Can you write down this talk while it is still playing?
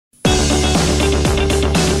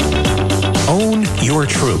Your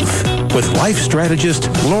Truth with life strategist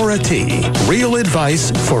Laura T. Real advice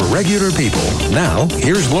for regular people. Now,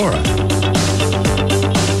 here's Laura.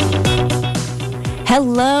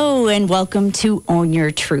 Hello and welcome to Own Your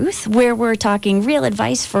Truth, where we're talking real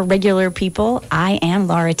advice for regular people. I am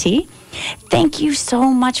Laura T. Thank you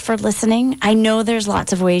so much for listening. I know there's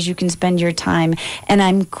lots of ways you can spend your time, and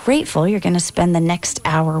I'm grateful you're going to spend the next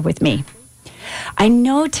hour with me. I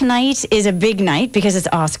know tonight is a big night because it's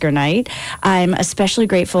Oscar night. I'm especially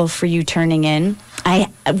grateful for you turning in.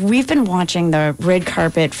 We've been watching the red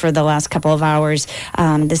carpet for the last couple of hours.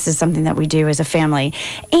 This is something that we do as a family.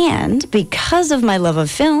 And because of my love of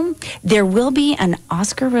film, there will be an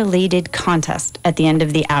Oscar-related contest at the end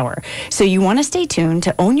of the hour. So you want to stay tuned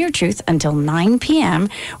to Own Your Truth until 9 p.m.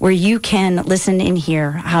 where you can listen and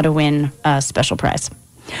hear how to win a special prize.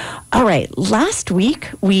 All right, last week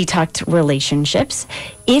we talked relationships.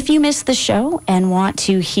 If you missed the show and want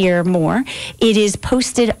to hear more, it is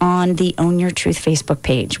posted on the Own Your Truth Facebook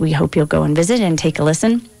page. We hope you'll go and visit and take a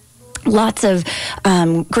listen. Lots of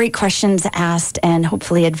great questions asked and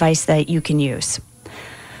hopefully advice that you can use.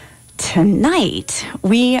 Tonight,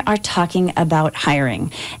 we are talking about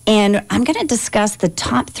hiring, and I'm going to discuss the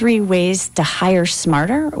top 3 ways to hire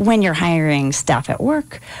smarter when you're hiring staff at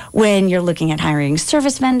work, when you're looking at hiring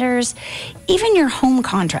service vendors, even your home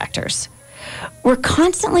contractors. We're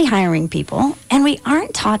constantly hiring people, and we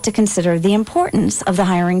aren't taught to consider the importance of the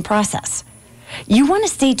hiring process. You want to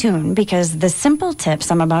stay tuned because the simple tips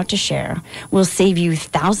I'm about to share will save you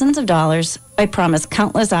thousands of dollars, I promise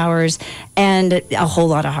countless hours, and a whole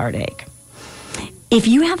lot of heartache. If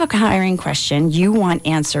you have a hiring question you want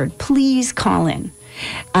answered, please call in.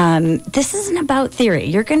 This isn't about theory.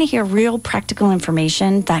 You're going to hear real practical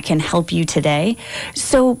information that can help you today.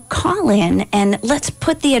 So call in and let's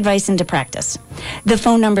put the advice into practice. The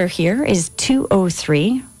phone number here is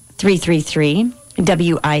 203-333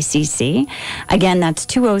 WICC. Again, that's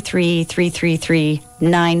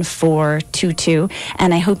 203-333-9422.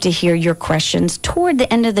 And I hope to hear your questions toward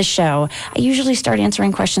the end of the show. I usually start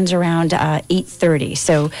answering questions around 8:30,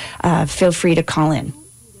 so feel free to call in.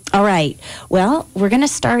 All right. Well, we're going to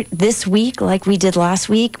start this week like we did last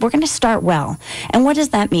week. We're going to start well. And what does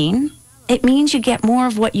that mean? It means you get more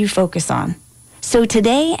of what you focus on. So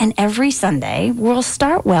today and every Sunday, we'll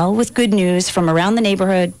start well with good news from around the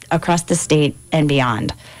neighborhood, across the state, and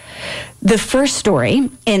beyond. The first story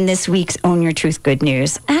in this week's Own Your Truth Good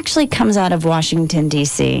News actually comes out of Washington,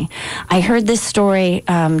 D.C. I heard this story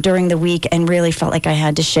during the week and really felt like I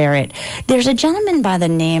had to share it. There's a gentleman by the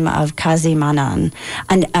name of Kazi Manan,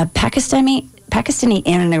 a Pakistani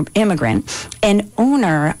immigrant and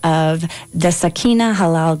owner of the Sakina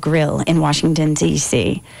Halal Grill in Washington,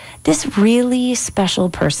 D.C. This really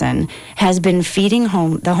special person has been feeding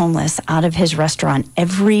the homeless out of his restaurant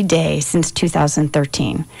every day since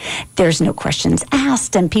 2013. There's no questions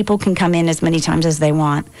asked, and people can come in as many times as they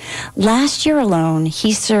want. Last year alone,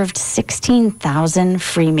 he served 16,000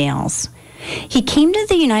 free meals. He came to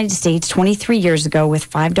the United States 23 years ago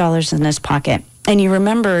with $5 in his pocket. And you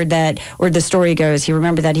remember that, or the story goes, he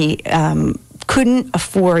remembered that he couldn't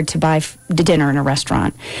afford to buy dinner in a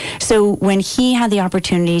restaurant. So when he had the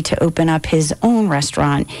opportunity to open up his own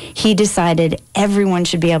restaurant, he decided everyone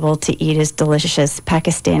should be able to eat his delicious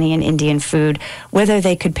Pakistani and Indian food, whether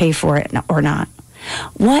they could pay for it or not.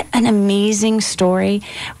 What an amazing story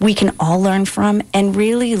we can all learn from and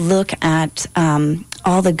really look at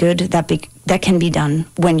all the good that can be done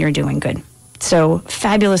when you're doing good. So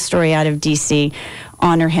fabulous story out of D.C.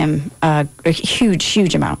 Honor him a huge,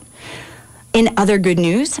 huge amount. In other good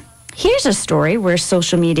news, here's a story where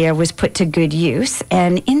social media was put to good use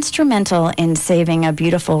and instrumental in saving a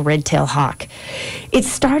beautiful red-tailed hawk. It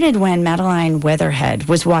started when Madeline Weatherhead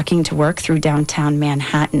was walking to work through downtown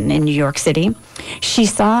Manhattan in New York City. She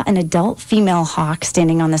saw an adult female hawk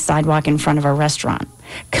standing on the sidewalk in front of a restaurant.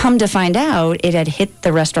 Come to find out, it had hit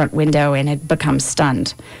the restaurant window and had become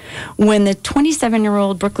stunned. When the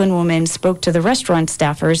 27-year-old Brooklyn woman spoke to the restaurant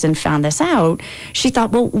staffers and found this out, she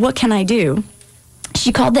thought, well, what can I do?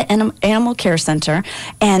 She called the animal care center,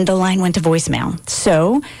 and the line went to voicemail.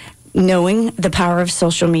 So, knowing the power of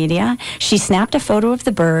social media, she snapped a photo of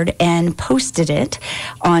the bird and posted it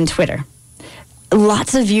on Twitter.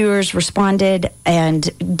 Lots of viewers responded,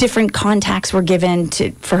 and different contacts were given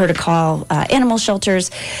for her to call animal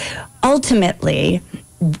shelters. Ultimately,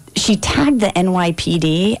 she tagged the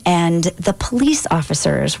NYPD, and the police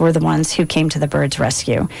officers were the ones who came to the bird's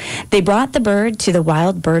rescue. They brought the bird to the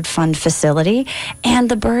Wild Bird Fund facility, and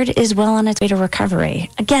the bird is well on its way to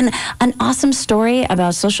recovery. Again, an awesome story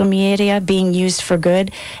about social media being used for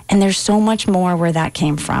good, and there's so much more where that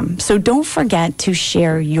came from. So don't forget to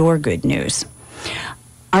share your good news.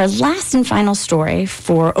 Our last and final story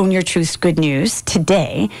for Own Your Truth's Good News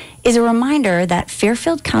today is a reminder that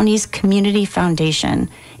Fairfield County's Community Foundation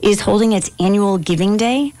is holding its annual Giving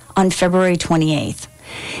Day on February 28th.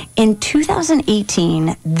 In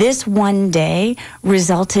 2018, this one day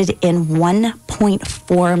resulted in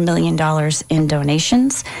 $1.4 million in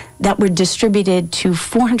donations that were distributed to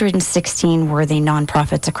 416 worthy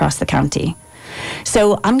nonprofits across the county.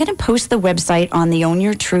 So I'm going to post the website on the Own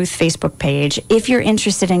Your Truth Facebook page. If you're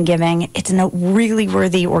interested in giving, it's a really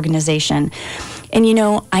worthy organization. And,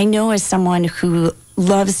 I know as someone who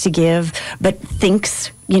loves to give, but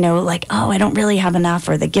thinks, like, oh, I don't really have enough,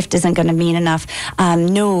 or the gift isn't going to mean enough.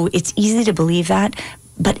 No, it's easy to believe that,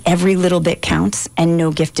 but every little bit counts, and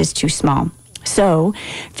no gift is too small. So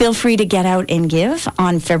feel free to get out and give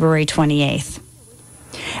on February 28th.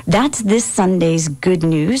 That's this Sunday's good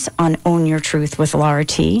news on Own Your Truth with Laura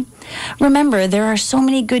T. Remember, there are so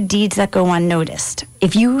many good deeds that go unnoticed.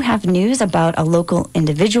 If you have news about a local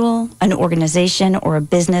individual, an organization, or a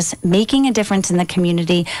business making a difference in the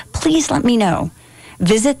community, please let me know.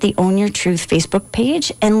 Visit the Own Your Truth Facebook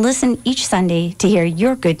page and listen each Sunday to hear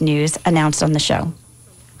your good news announced on the show.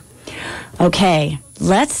 Okay,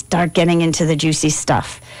 let's start getting into the juicy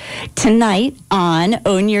stuff. Tonight on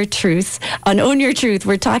Own Your Truth,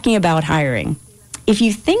 we're talking about hiring. If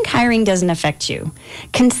you think hiring doesn't affect you,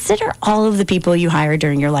 consider all of the people you hire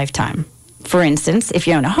during your lifetime. For instance, if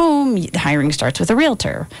you own a home, hiring starts with a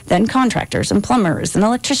realtor, then contractors and plumbers and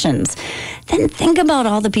electricians. Then think about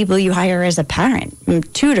all the people you hire as a parent,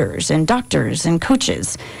 tutors and doctors and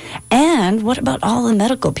coaches. And what about all the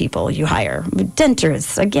medical people you hire?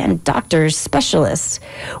 Dentists, again, doctors, specialists.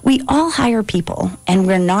 We all hire people, and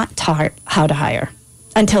we're not taught how to hire.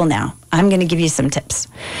 Until now, I'm going to give you some tips.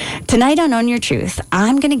 Tonight on Own Your Truth,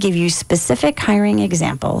 I'm going to give you specific hiring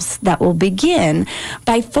examples that will begin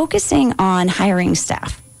by focusing on hiring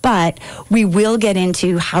staff. But we will get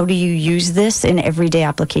into how do you use this in everyday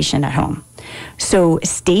application at home. So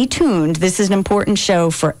stay tuned. This is an important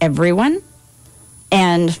show for everyone.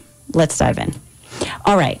 And let's dive in.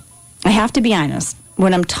 All right. I have to be honest.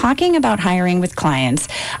 When I'm talking about hiring with clients,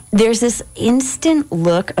 there's this instant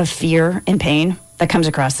look of fear and pain that comes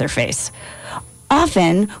across their face.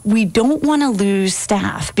 Often, we don't want to lose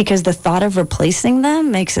staff because the thought of replacing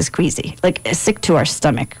them makes us queasy, like sick to our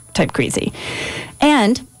stomach type queasy.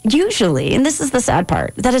 And usually, and this is the sad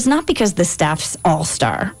part, that is not because the staff's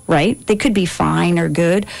all-star, right? They could be fine or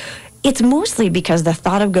good. It's mostly because the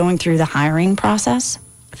thought of going through the hiring process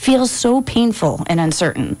feels so painful and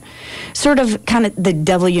uncertain. Sort of kind of the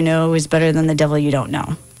devil you know is better than the devil you don't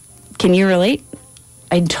know. Can you relate?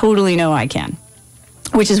 I totally know I can.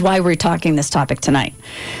 Which is why we're talking this topic tonight.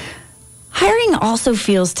 Hiring also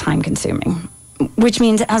feels time-consuming, which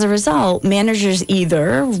means as a result, managers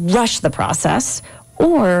either rush the process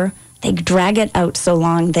or they drag it out so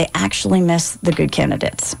long they actually miss the good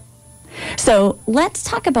candidates. So let's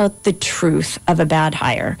talk about the truth of a bad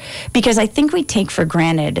hire, because I think we take for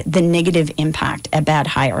granted the negative impact a bad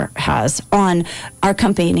hire has on our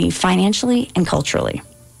company financially and culturally.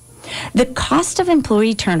 The cost of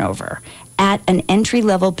employee turnover at an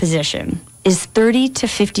entry-level position is 30 to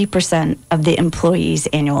 50% of the employee's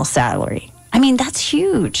annual salary. I mean, that's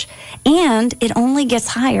huge. And it only gets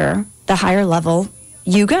higher the higher level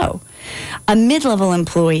you go. A mid-level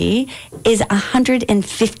employee is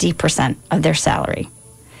 150% of their salary.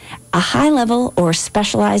 A high-level or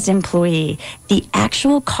specialized employee, the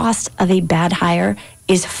actual cost of a bad hire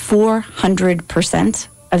is 400%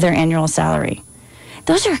 of their annual salary.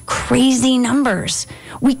 Those are crazy numbers.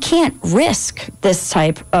 We can't risk this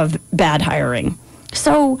type of bad hiring.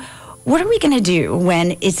 So what are we going to do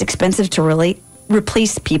when it's expensive to really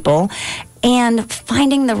replace people and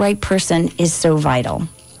finding the right person is so vital?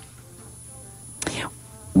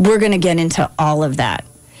 We're going to get into all of that.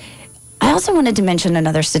 I also wanted to mention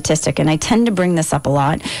another statistic, and I tend to bring this up a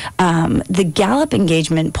lot. The Gallup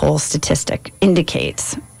engagement poll statistic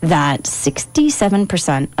indicates that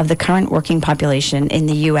 67% of the current working population in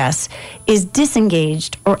the U.S. is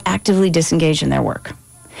disengaged or actively disengaged in their work.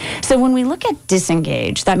 So when we look at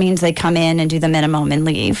disengaged, that means they come in and do the minimum and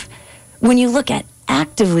leave. When you look at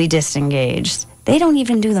actively disengaged, they don't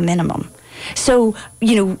even do the minimum. So,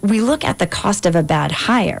 we look at the cost of a bad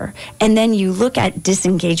hire, and then you look at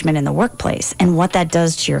disengagement in the workplace and what that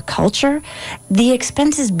does to your culture. The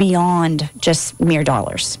expense is beyond just mere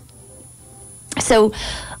dollars. So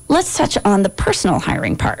let's touch on the personal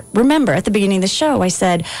hiring part. Remember, at the beginning of the show, I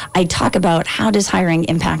said I'd talk about how does hiring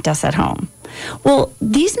impact us at home. Well,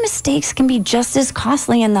 these mistakes can be just as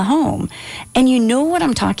costly in the home. And you know what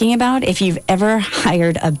I'm talking about if you've ever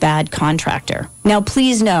hired a bad contractor. Now,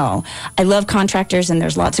 please know, I love contractors, and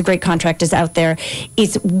there's lots of great contractors out there.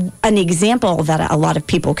 It's an example that a lot of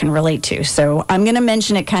people can relate to. So I'm going to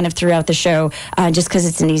mention it kind of throughout the show just because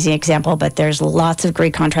it's an easy example, but there's lots of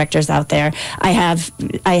great contractors out there. I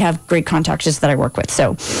have great contractors that I work with.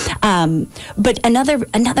 So, but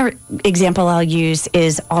another example I'll use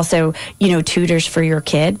is also, tutors for your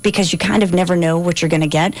kid, because you kind of never know what you're going to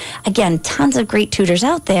get. Again, tons of great tutors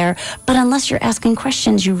out there, but unless you're asking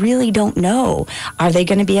questions, you really don't know. Are they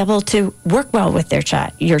going to be able to work well with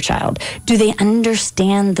your child? Do they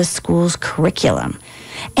understand the school's curriculum?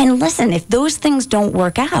 And listen, if those things don't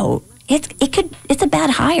work out, it's a bad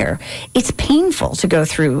hire. It's painful to go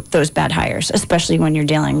through those bad hires, especially when you're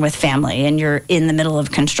dealing with family and you're in the middle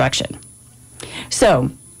of construction. So,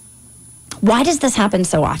 why does this happen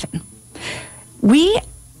so often? We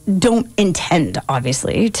don't intend,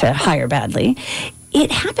 obviously, to hire badly.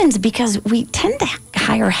 It happens because we tend to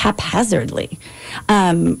hire haphazardly.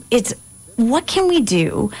 It's what can we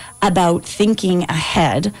do about thinking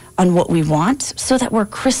ahead on what we want so that we're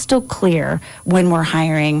crystal clear when we're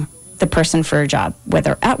hiring the person for a job,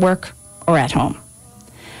 whether at work or at home.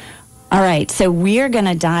 All right, so we are going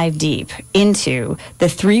to dive deep into the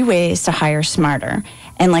 3 ways to hire smarter.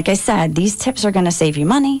 And like I said, these tips are going to save you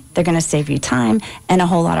money, they're going to save you time, and a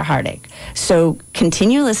whole lot of heartache. So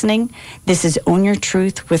continue listening. This is Own Your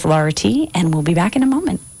Truth with Laura T., and we'll be back in a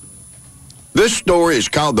moment. This story is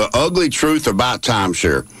called The Ugly Truth About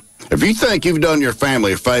Timeshare. If you think you've done your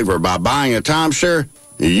family a favor by buying a timeshare,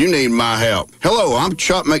 you need my help. Hello, I'm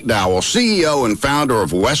Chuck McDowell, CEO and founder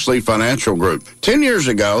of Wesley Financial Group. 10 years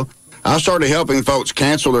ago, I started helping folks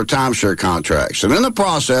cancel their timeshare contracts, and in the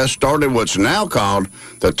process started what's now called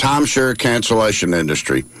the timeshare cancellation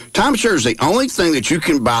industry. Timeshare is the only thing that you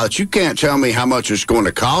can buy that you can't tell me how much it's going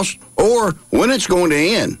to cost or when it's going to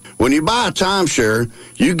end. When you buy a timeshare,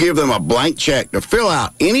 you give them a blank check to fill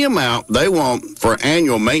out any amount they want for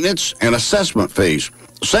annual maintenance and assessment fees.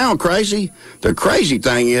 Sound crazy? The crazy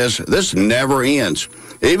thing is this never ends.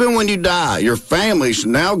 Even when you die, your family's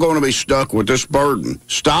now going to be stuck with this burden.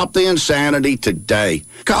 Stop the insanity today.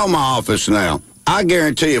 Call my office now. I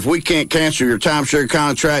guarantee if we can't cancel your timeshare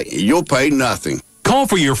contract, you'll pay nothing. Call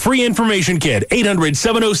for your free information kit,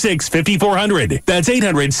 800-706-5400. That's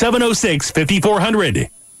 800-706-5400.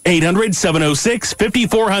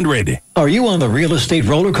 800-706-5400. Are you on the real estate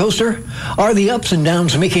roller coaster? Are the ups and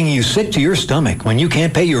downs making you sick to your stomach when you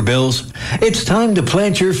can't pay your bills? It's time to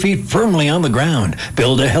plant your feet firmly on the ground,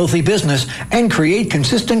 build a healthy business, and create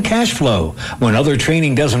consistent cash flow. When other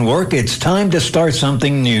training doesn't work, it's time to start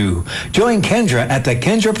something new. Join Kendra at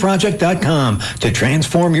thekendraproject.com to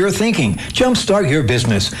transform your thinking, jumpstart your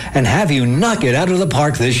business, and have you knock it out of the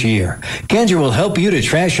park this year. Kendra will help you to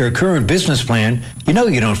trash your current business plan. You know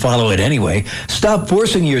you don't follow it anyway. Stop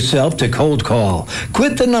forcing yourself to cold call.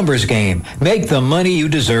 Quit the numbers game. Make the money you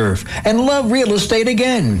deserve. And love real estate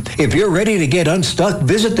again. If you're ready to get unstuck,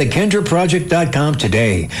 visit thekendraproject.com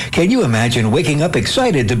today. Can you imagine waking up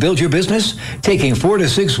excited to build your business? Taking 4 to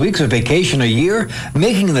 6 weeks of vacation a year?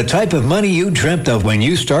 Making the type of money you dreamt of when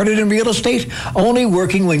you started in real estate? Only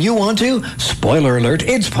working when you want to? Spoiler alert,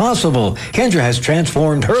 it's possible. Kendra has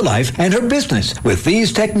transformed her life and her business with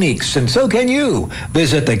these techniques, and so can you.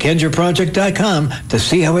 Visit thekendraproject.com to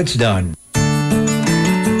see how it's done.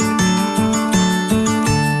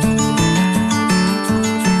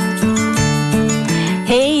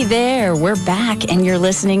 Hey there, we're back and you're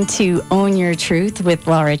listening to Own Your Truth with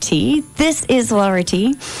Laura T. This is Laura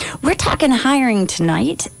T. We're talking hiring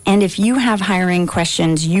tonight, and if you have hiring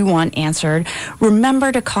questions you want answered,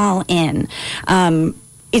 remember to call in.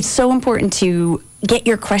 It's so important to get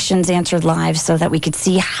your questions answered live so that we could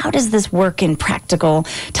see how does this work in practical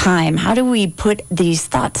time? How do we put these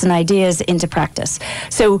thoughts and ideas into practice?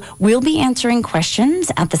 So we'll be answering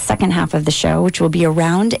questions at the second half of the show, which will be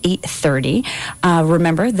around 8:30.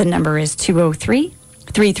 Remember, the number is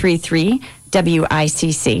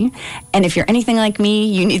 203-333-WICC. And if you're anything like me,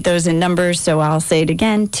 you need those in numbers, so I'll say it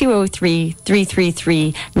again,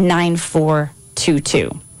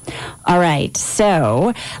 203-333-9422. All right,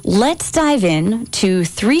 so let's dive in to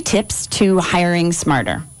 3 tips to hiring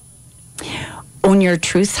smarter. Own Your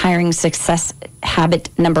Truth's hiring success habit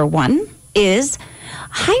number 1 is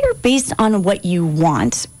hire based on what you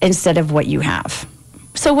want instead of what you have.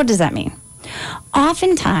 So what does that mean?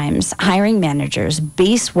 Oftentimes, hiring managers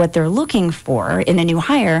base what they're looking for in a new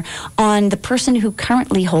hire on the person who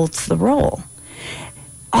currently holds the role.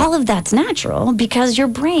 All of that's natural because your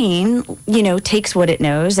brain, takes what it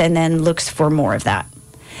knows and then looks for more of that.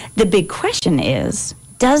 The big question is,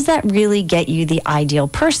 does that really get you the ideal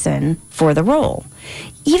person for the role?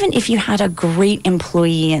 Even if you had a great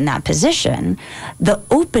employee in that position, the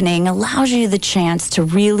opening allows you the chance to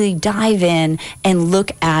really dive in and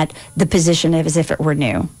look at the position as if it were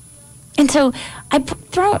new. And so I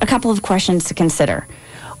throw a couple of questions to consider.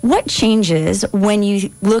 What changes when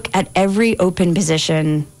you look at every open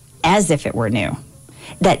position as if it were new,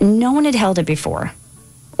 that no one had held it before?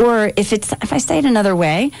 Or if I say it another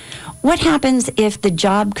way, what happens if the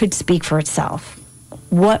job could speak for itself?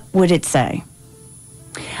 What would it say?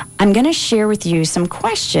 I'm going to share with you some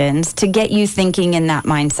questions to get you thinking in that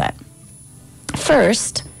mindset.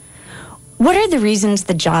 First, what are the reasons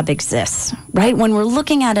the job exists, right? When we're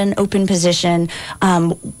looking at an open position,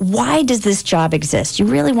 why does this job exist? You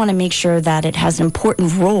really want to make sure that it has an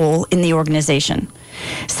important role in the organization.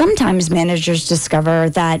 Sometimes managers discover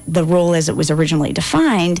that the role as it was originally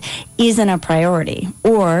defined isn't a priority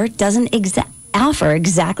or doesn't offer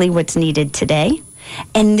exactly what's needed today.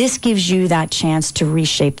 And this gives you that chance to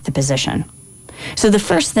reshape the position. So the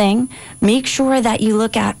first thing, make sure that you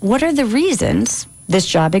look at what are the reasons this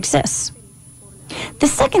job exists. The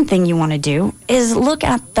second thing you want to do is look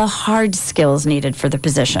at the hard skills needed for the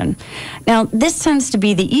position. Now, this tends to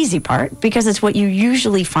be the easy part because it's what you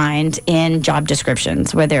usually find in job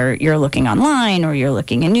descriptions, whether you're looking online or you're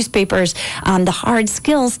looking in newspapers. The hard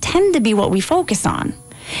skills tend to be what we focus on.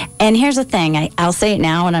 And here's the thing, I'll say it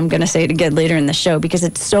now and I'm going to say it again later in the show because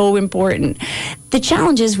it's so important. The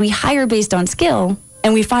challenge is we hire based on skill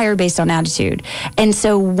and we fire based on attitude. And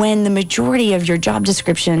so when the majority of your job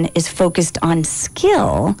description is focused on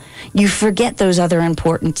skill, you forget those other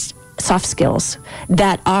important soft skills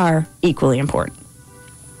that are equally important.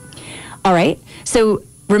 All right, so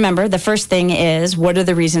remember, the first thing is, what are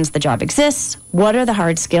the reasons the job exists? What are the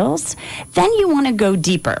hard skills? Then you want to go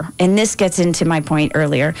deeper, and this gets into my point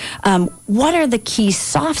earlier. What are the key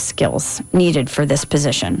soft skills needed for this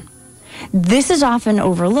position? This is often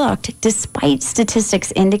overlooked, despite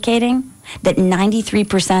statistics indicating that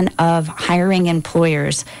 93% of hiring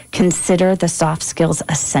employers consider the soft skills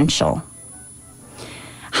essential.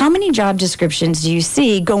 How many job descriptions do you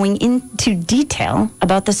see going into detail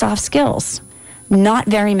about the soft skills? Not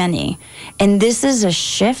very many. And this is a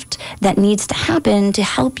shift that needs to happen to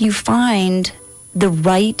help you find the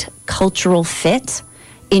right cultural fit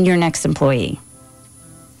in your next employee.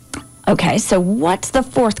 Okay, so what's the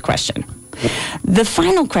fourth question? The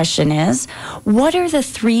final question is, what are the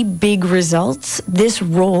 3 big results this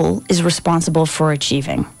role is responsible for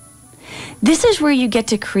achieving? This is where you get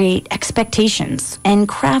to create expectations and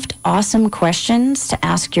craft awesome questions to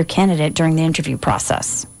ask your candidate during the interview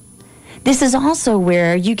process. This is also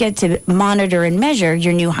where you get to monitor and measure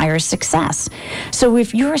your new hire's success. So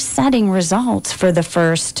if you're setting results for the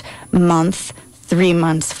first month, 3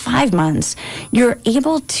 months, 5 months, you're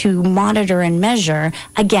able to monitor and measure,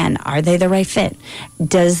 again, are they the right fit?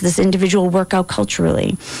 Does this individual work out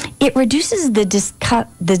culturally? It reduces the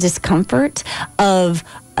discomfort of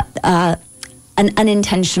an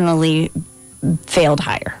unintentionally failed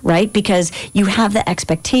hire, right? Because you have the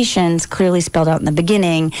expectations clearly spelled out in the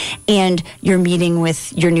beginning and you're meeting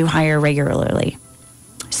with your new hire regularly.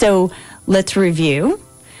 So let's review.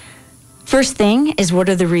 First thing is, what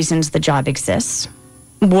are the reasons the job exists?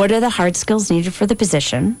 What are the hard skills needed for the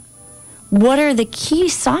position? What are the key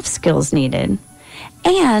soft skills needed?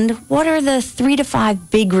 And what are the 3 to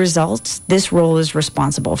 5 big results this role is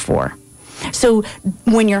responsible for? So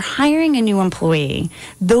when you're hiring a new employee,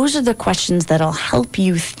 those are the questions that'll help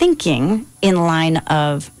you thinking in line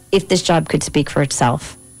of, if this job could speak for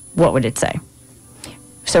itself, what would it say?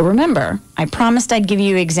 So remember, I promised I'd give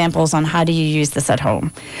you examples on how do you use this at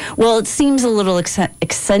home. Well, it seems a little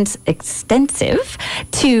extensive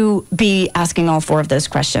to be asking all 4 of those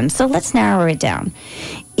questions. So let's narrow it down.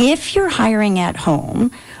 If you're hiring at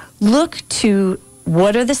home, look to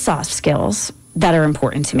what are the soft skills that are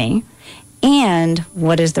important to me, and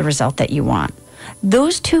what is the result that you want.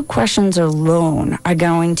 Those 2 questions alone are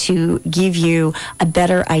going to give you a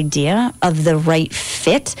better idea of the right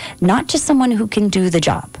fit, not just someone who can do the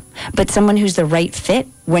job, but someone who's the right fit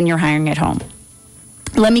when you're hiring at home.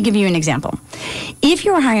 Let me give you an example. If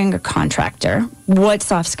you're hiring a contractor, what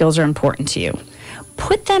soft skills are important to you?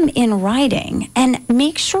 Put them in writing and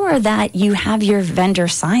make sure that you have your vendor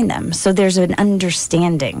sign them so there's an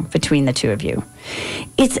understanding between the 2 of you.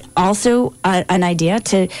 It's also an idea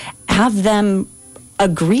to have them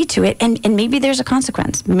agree to it, and maybe there's a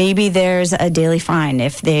consequence. Maybe there's a daily fine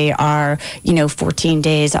if they are, 14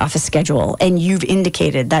 days off a schedule, and you've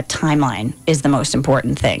indicated that timeline is the most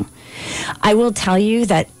important thing. I will tell you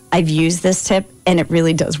that I've used this tip and it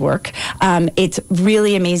really does work. It's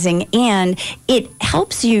really amazing, and it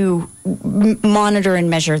helps you monitor and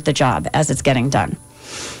measure the job as it's getting done.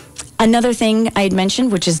 Another thing I had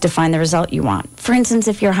mentioned, which is define the result you want. For instance,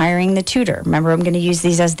 if you're hiring the tutor, remember I'm going to use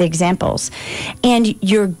these as the examples, and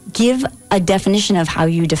you give a definition of how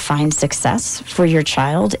you define success for your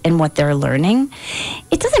child and what they're learning.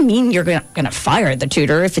 It doesn't mean you're going to fire the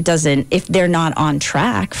tutor if they're not on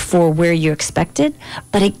track for where you expected,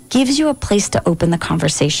 but it gives you a place to open the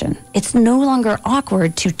conversation. It's no longer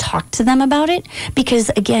awkward to talk to them about it because,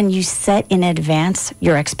 again, you set in advance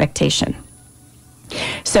your expectation.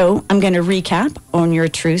 So I'm going to recap. Own your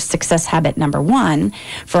truth. Success habit number 1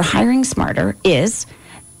 for hiring smarter is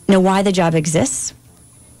know why the job exists.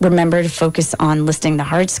 Remember to focus on listing the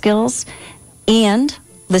hard skills and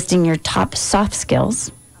listing your top soft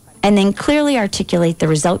skills, and then clearly articulate the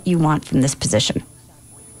result you want from this position.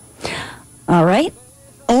 All right.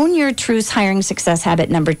 Own your truth. Hiring success habit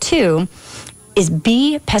number 2 is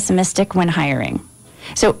be pessimistic when hiring.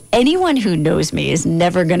 So anyone who knows me is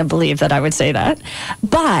never going to believe that I would say that.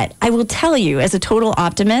 But I will tell you, as a total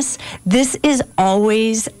optimist, this is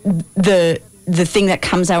always the thing that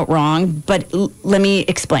comes out wrong. But let me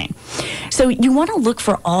explain. So you want to look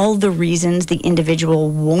for all the reasons the individual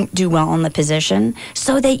won't do well in the position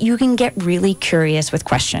so that you can get really curious with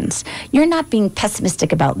questions. You're not being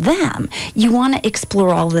pessimistic about them. You want to explore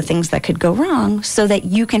all the things that could go wrong so that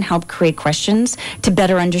you can help create questions to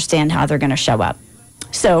better understand how they're going to show up.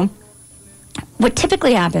 So what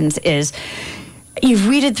typically happens is you've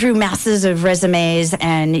weeded through masses of resumes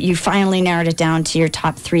and you finally narrowed it down to your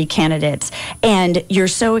top 3 candidates, and you're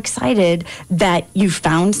so excited that you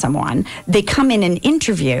found someone. They come in an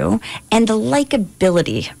interview and the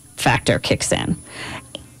likability factor kicks in.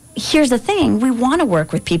 Here's the thing, we want to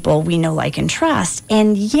work with people we know, like, and trust,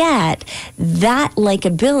 and yet that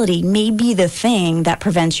likability may be the thing that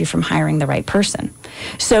prevents you from hiring the right person.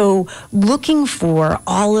 So looking for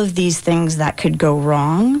all of these things that could go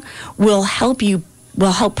wrong will help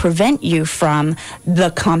prevent you from the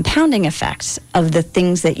compounding effects of the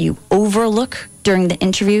things that you overlook during the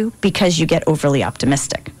interview because you get overly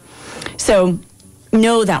optimistic. So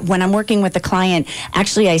know that when I'm working with a client,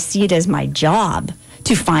 actually I see it as my job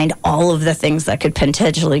to find all of the things that could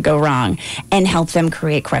potentially go wrong and help them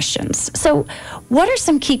create questions. So what are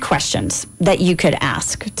some key questions that you could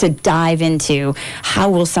ask to dive into how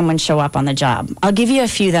will someone show up on the job? I'll give you a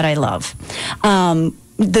few that I love.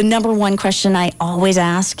 The number 1 question I always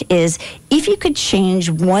ask is, if you could change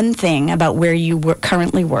one thing about where you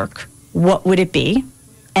currently work, what would it be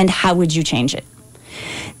and how would you change it?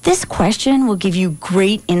 This question will give you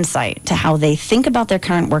great insight to how they think about their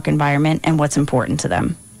current work environment and what's important to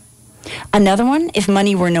them. Another one, if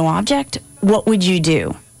money were no object, what would you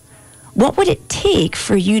do? What would it take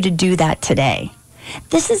for you to do that today?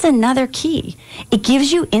 This is another key. It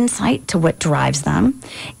gives you insight to what drives them.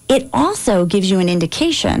 It also gives you an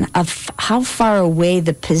indication of how far away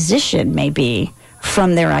the position may be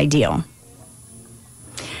from their ideal.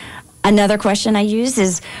 Another question I use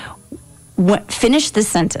is, finish this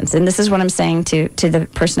sentence, and this is what I'm saying to the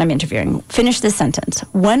person I'm interviewing. Finish this sentence.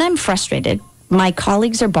 When I'm frustrated, my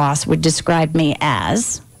colleagues or boss would describe me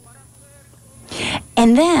as,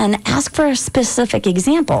 and then ask for a specific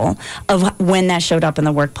example of when that showed up in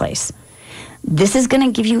the workplace. This is going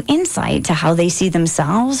to give you insight to how they see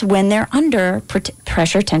themselves when they're under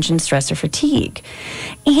pressure, tension, stress, or fatigue,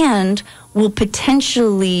 and will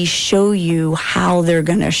potentially show you how they're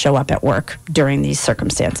going to show up at work during these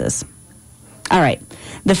circumstances. All right.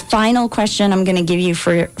 The final question I'm going to give you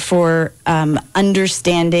for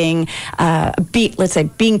understanding, let's say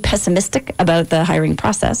being pessimistic about the hiring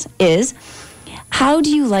process is, how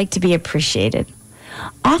do you like to be appreciated?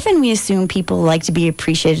 Often we assume people like to be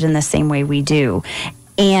appreciated in the same way we do,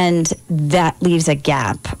 and that leaves a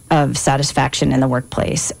gap of satisfaction in the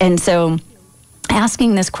workplace. And so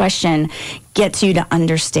asking this question gets you to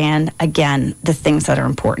understand, again, the things that are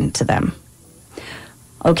important to them.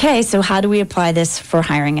 Okay, so how do we apply this for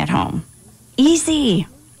hiring at home? Easy.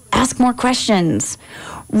 Ask more questions.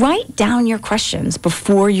 Write down your questions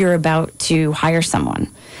before you're about to hire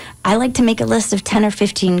someone. I like to make a list of 10 or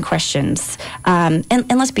 15 questions. And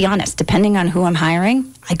let's be honest, depending on who I'm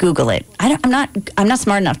hiring, I Google it. I'm not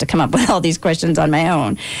smart enough to come up with all these questions on my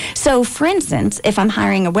own. So for instance, if I'm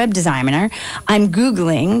hiring a web designer, I'm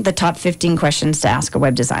Googling the top 15 questions to ask a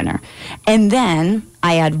web designer. And then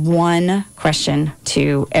I add one question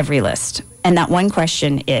to every list. And that one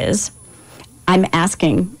question is, I'm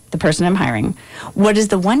asking the person I'm hiring, what is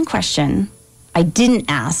the one question I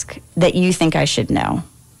didn't ask that you think I should know?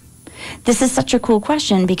 This is such a cool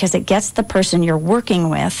question because it gets the person you're working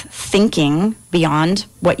with thinking beyond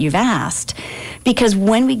what you've asked. Because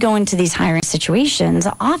when we go into these hiring situations,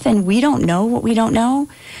 often we don't know what we don't know.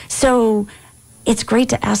 So it's great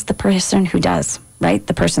to ask the person who does, right?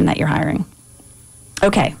 The person that you're hiring.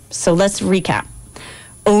 Okay, so let's recap.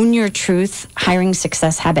 Own your truth, hiring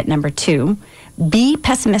success habit number 2. Be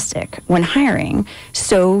pessimistic when hiring,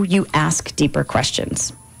 so you ask deeper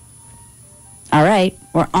questions. All right,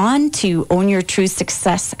 we're on to own your truth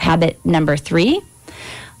success habit number 3.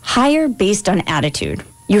 Hire based on attitude.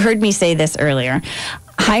 You heard me say this earlier.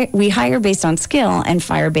 We hire based on skill and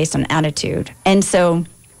fire based on attitude. And so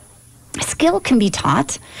skill can be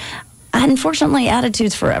taught. Unfortunately,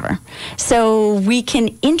 attitude's forever. So we can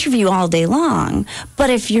interview all day long, but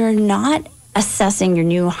if you're not assessing your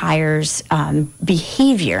new hire's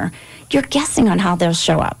behavior, you're guessing on how they'll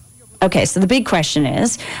show up. Okay, so the big question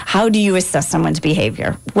is, how do you assess someone's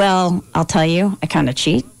behavior? Well, I'll tell you, I kind of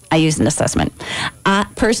cheat. I use an assessment.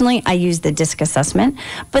 Personally, I use the DISC assessment,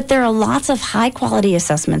 but there are lots of high-quality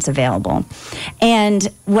assessments available. And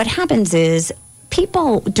what happens is,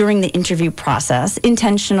 people during the interview process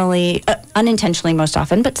intentionally, unintentionally most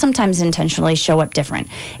often, but sometimes intentionally show up different.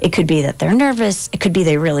 It could be that they're nervous. It could be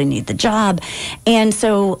they really need the job. And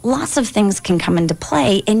so lots of things can come into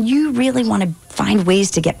play, and you really want to find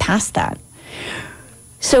ways to get past that.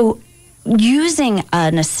 So using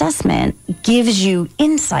an assessment gives you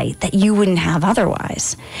insight that you wouldn't have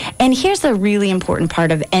otherwise. And here's the really important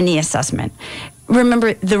part of any assessment.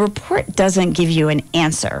 Remember, the report doesn't give you an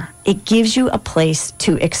answer. It gives you a place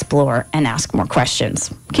to explore and ask more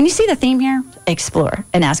questions. Can you see the theme here? Explore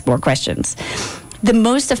and ask more questions. The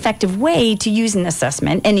most effective way to use an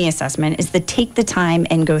assessment, any assessment, is to take the time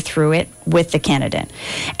and go through it with the candidate.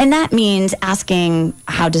 And that means asking,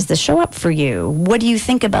 how does this show up for you? What do you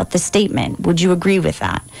think about the statement? Would you agree with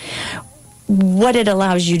that? What it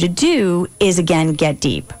allows you to do is, again, get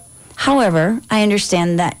deep. However, I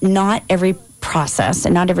understand that not every process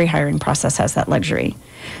and not every hiring process has that luxury.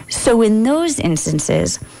 So in those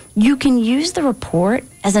instances, you can use the report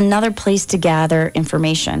as another place to gather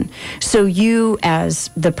information. So you,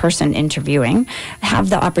 as the person interviewing,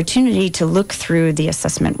 have the opportunity to look through the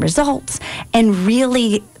assessment results and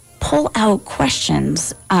really pull out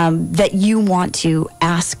questions that you want to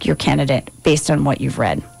ask your candidate based on what you've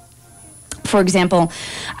read. For example,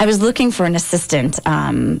 I was looking for an assistant,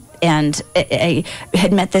 and I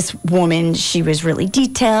had met this woman. She was really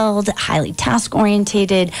detailed, highly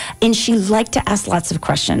task-orientated, and she liked to ask lots of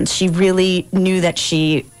questions. She really knew that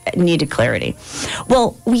she needed clarity.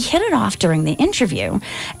 Well, we hit it off during the interview,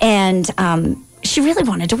 and she really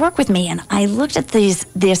wanted to work with me. And I looked at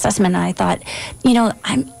the assessment, and I thought,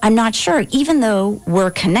 I'm not sure. Even though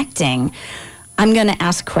we're connecting, I'm going to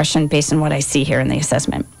ask a question based on what I see here in the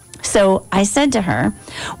assessment. So I said to her,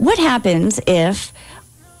 what happens if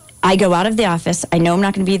I go out of the office, I know I'm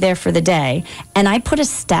not going to be there for the day, and I put a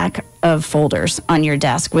stack of folders on your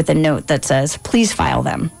desk with a note that says, please file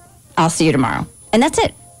them. I'll see you tomorrow. And that's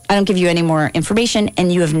it. I don't give you any more information,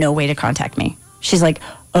 and you have no way to contact me. She's like,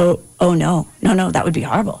 oh no, that would be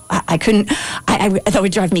horrible. I couldn't, that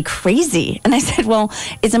would drive me crazy. And I said, well,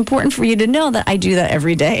 it's important for you to know that I do that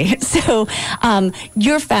every day. So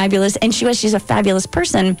you're fabulous. And she's a fabulous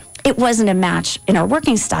person. It wasn't a match in our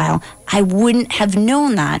working style. I wouldn't have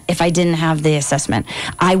known that if I didn't have the assessment.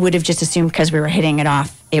 I would have just assumed because we were hitting it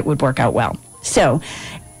off, it would work out well. So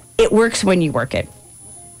it works when you work it.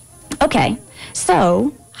 Okay,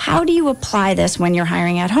 so how do you apply this when you're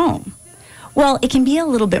hiring at home? Well, it can be a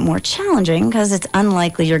little bit more challenging because it's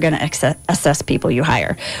unlikely you're going to assess people you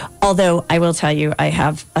hire. Although I will tell you, I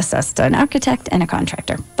have assessed an architect and a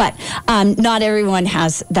contractor, but not everyone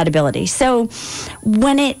has that ability. So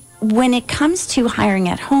when it comes to hiring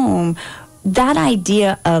at home, that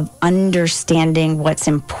idea of understanding what's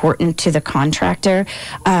important to the contractor,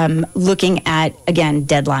 looking at, again,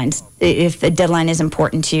 deadlines. If the deadline is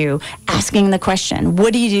important to you, asking the question,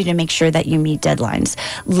 what do you do to make sure that you meet deadlines?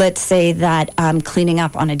 Let's say that cleaning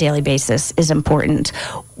up on a daily basis is important.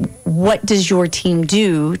 What does your team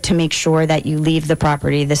do to make sure that you leave the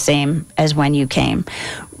property the same as when you came?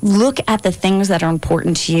 Look at the things that are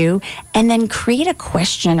important to you and then create a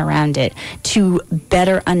question around it to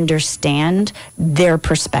better understand their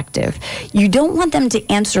perspective. You don't want them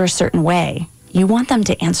to answer a certain way. You want them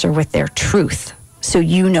to answer with their truth so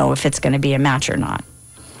you know if it's going to be a match or not.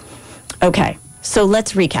 Okay, so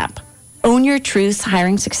let's recap. Own your truths.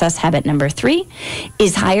 Hiring success habit number 3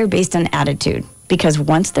 is hire based on attitude, because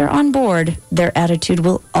once they're on board, their attitude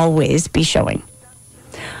will always be showing.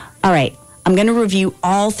 All right. I'm going to review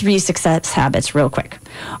all 3 success habits real quick.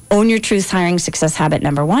 Own your truths. Hiring success habit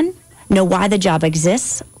number 1, Know why the job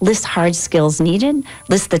exists, list hard skills needed,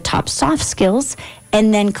 list the top soft skills,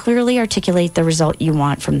 and then clearly articulate the result you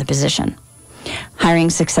want from the position. Hiring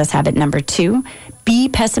success habit number 2, be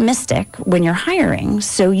pessimistic when you're hiring,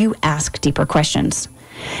 so you ask deeper questions.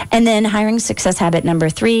 And then hiring success habit number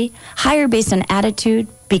 3, hire based on attitude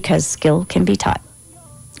because skill can be taught.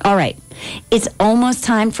 All right, it's almost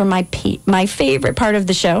time for my favorite part of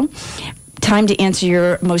the show. Time to answer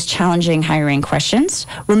your most challenging hiring questions.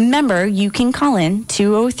 Remember, you can call in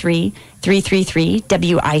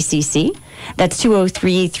 203-333-WICC. That's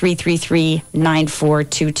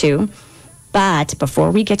 203-333-9422. But before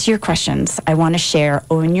we get to your questions, I want to share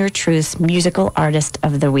Own Your Truth's Musical Artist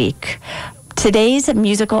of the Week. Today's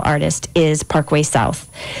musical artist is Parkway South.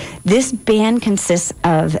 This band consists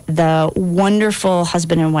of the wonderful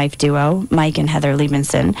husband and wife duo, Mike and Heather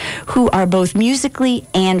Liebenson, who are both musically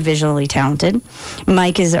and visually talented.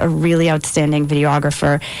 Mike is a really outstanding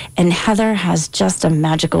videographer, and Heather has just a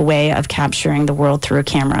magical way of capturing the world through a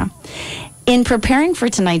camera. In preparing for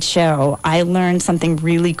tonight's show, I learned something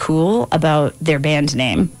really cool about their band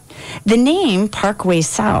name. The name Parkway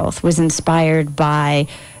South was inspired by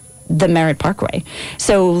the Merritt Parkway.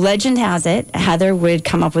 So legend has it, Heather would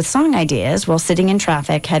come up with song ideas while sitting in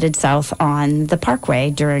traffic headed south on the Parkway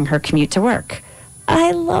during her commute to work.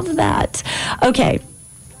 I love that. Okay.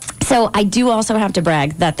 So I do also have to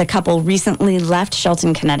brag that the couple recently left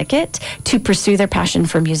Shelton, Connecticut to pursue their passion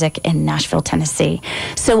for music in Nashville, Tennessee.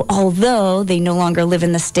 So although they no longer live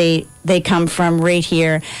in the state, they come from right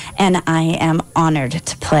here, and I am honored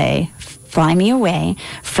to play Fly Me Away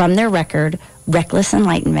from their record, Reckless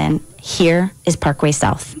Enlightenment. Here is Parkway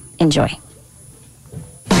South. Enjoy.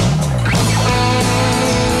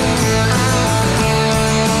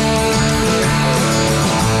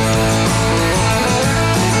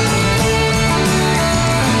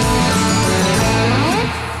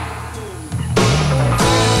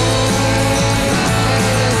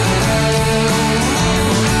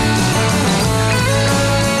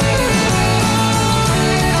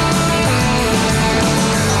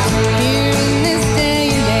 Here in this day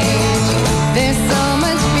and age, there's so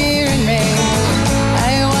much fear and rage.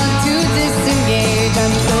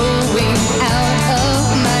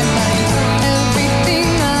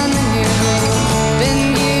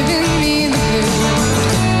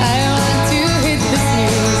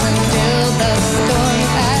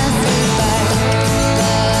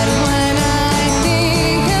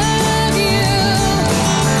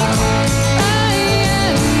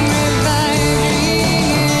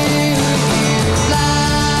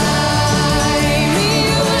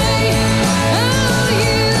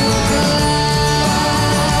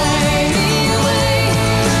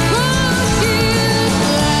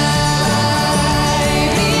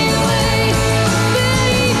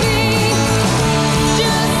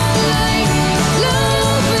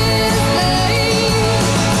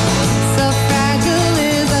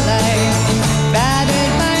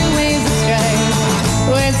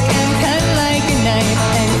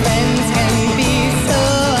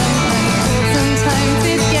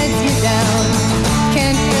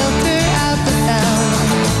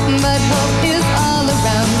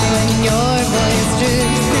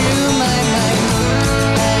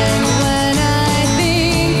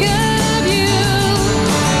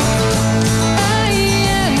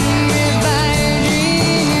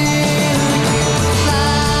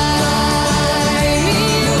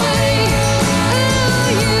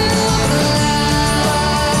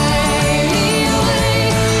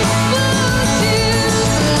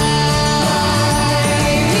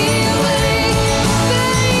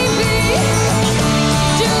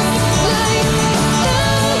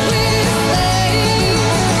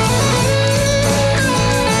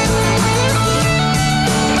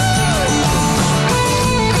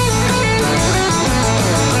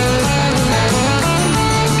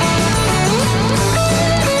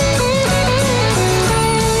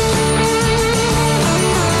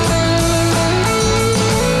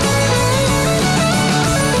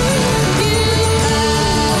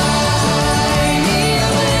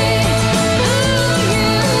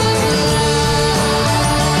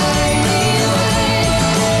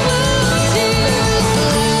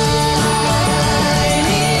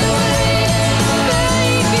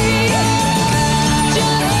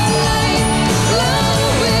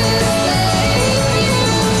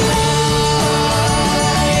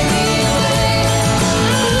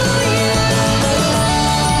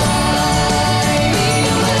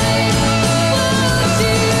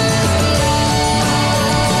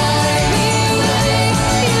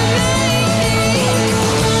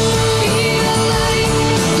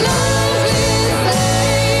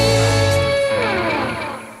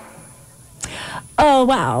 Oh,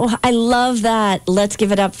 wow. I love that. Let's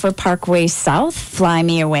give it up for Parkway South, Fly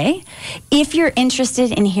Me Away. If you're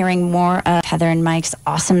interested in hearing more of Heather and Mike's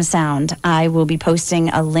awesome sound, I will be posting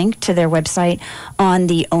a link to their website on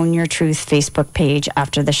the Own Your Truth Facebook page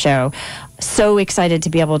after the show. So excited to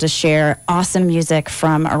be able to share awesome music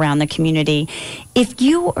from around the community. If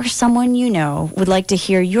you or someone you know would like to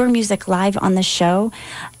hear your music live on the show,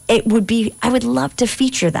 I would love to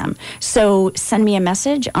feature them. So send me a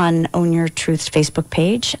message on Own Your Truth's Facebook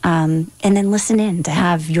page, and then listen in to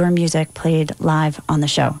have your music played live on the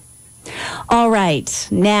show. All right,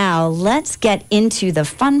 now let's get into the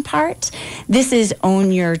fun part. This is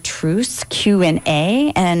Own Your Truth's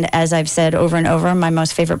Q&A, and as I've said over and over, my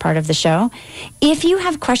most favorite part of the show. If you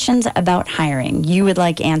have questions about hiring you would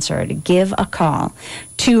like answered, give a call,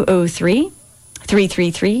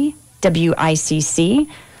 203-333-WICC.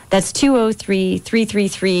 That's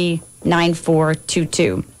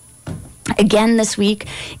 203-333-9422. Again, this week,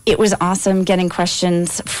 it was awesome getting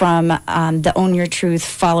questions from the Own Your Truth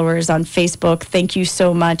followers on Facebook. Thank you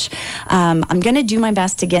so much. I'm going to do my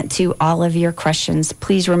best to get to all of your questions.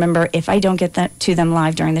 Please remember, if I don't get to them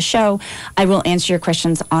live during the show, I will answer your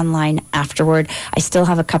questions online afterward. I still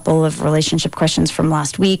have a couple of relationship questions from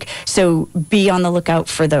last week, so be on the lookout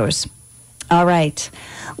for those. All right.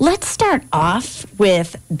 Let's start off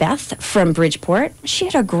with Beth from Bridgeport. She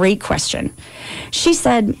had a great question. She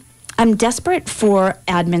said, I'm desperate for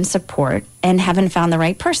admin support and haven't found the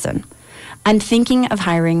right person. I'm thinking of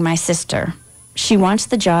hiring my sister. She wants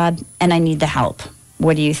the job and I need the help.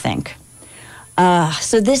 What do you think?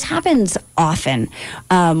 So this happens often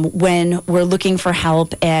when we're looking for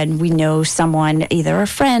help and we know someone, either a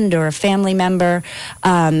friend or a family member,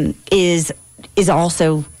 is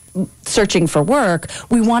also searching for work.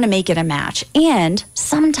 We want to make it a match, and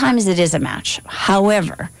sometimes it is a match.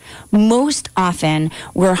 However, most often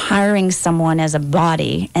we're hiring someone as a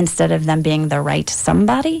body instead of them being the right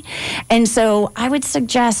somebody. And so I would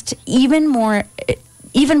suggest even more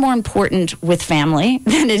important with family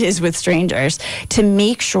than it is with strangers, to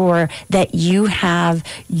make sure that you have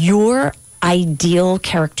your ideal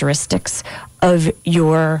characteristics of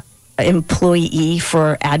your employee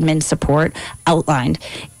for admin support outlined.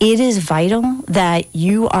 It is vital that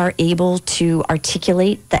you are able to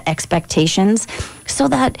articulate the expectations so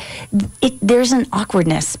that there's an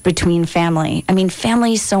awkwardness between family. I mean,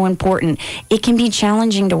 family is so important. It can be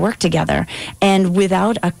challenging to work together, and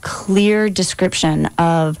without a clear description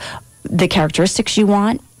of the characteristics you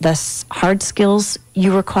want, the hard skills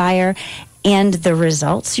you require, and the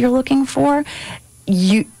results you're looking for,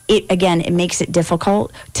 it makes it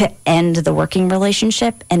difficult to end the working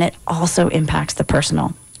relationship, and it also impacts the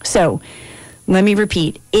personal. So let me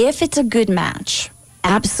repeat, if it's a good match,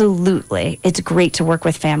 absolutely, it's great to work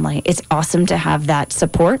with family. It's awesome to have that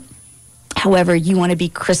support. However, you want to be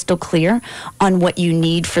crystal clear on what you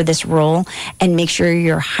need for this role and make sure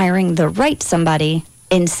you're hiring the right somebody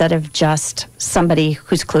instead of just somebody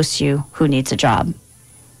who's close to you who needs a job.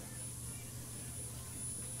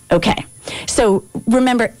 Okay. So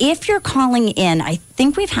remember, if you're calling in, I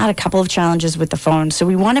think we've had a couple of challenges with the phone. So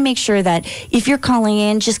we want to make sure that if you're calling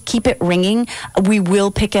in, just keep it ringing. We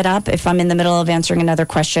will pick it up if I'm in the middle of answering another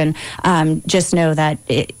question. Just know that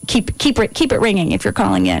keep it ringing if you're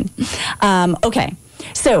calling in. Okay.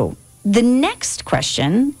 So the next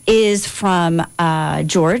question is from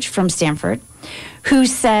George from Stanford, who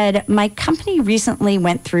said, my company recently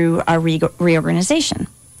went through a reorganization.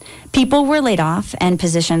 People were laid off and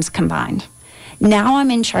positions combined. Now I'm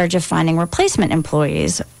in charge of finding replacement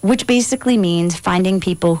employees, which basically means finding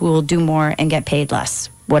people who will do more and get paid less.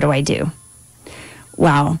 What do I do?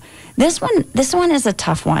 Wow. This one is a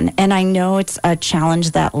tough one, and I know it's a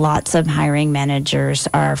challenge that lots of hiring managers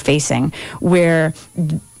are facing, where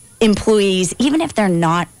employees, even if they're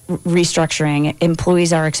not restructuring,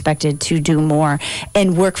 employees are expected to do more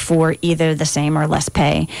and work for either the same or less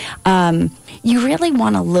pay. You really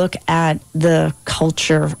want to look at the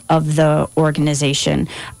culture of the organization.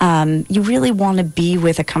 You really want to be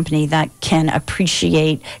with a company that can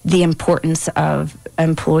appreciate the importance of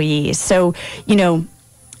employees. So,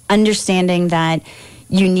 understanding that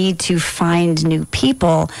you need to find new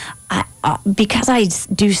people. Because I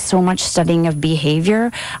do so much studying of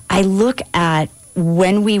behavior, I look at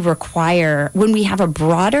when we have a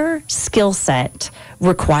broader skill set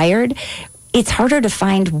required, it's harder to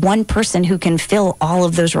find one person who can fill all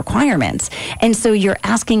of those requirements. And so you're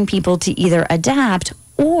asking people to either adapt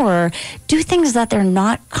or do things that they're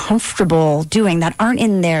not comfortable doing, that aren't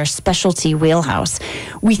in their specialty wheelhouse.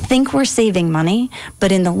 We think we're saving money,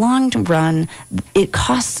 but in the long run, it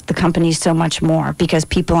costs the company so much more because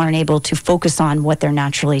people aren't able to focus on what they're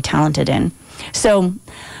naturally talented in. So,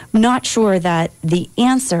 not sure that the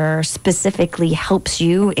answer specifically helps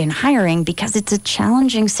you in hiring, because it's a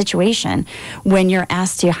challenging situation when you're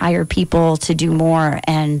asked to hire people to do more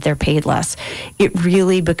and they're paid less. It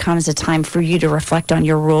really becomes a time for you to reflect on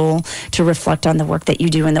your role, to reflect on the work that you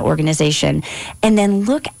do in the organization, and then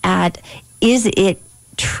look at, is it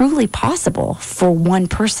truly possible for one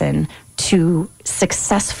person to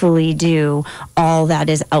successfully do all that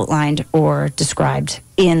is outlined or described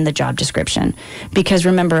in the job description? Because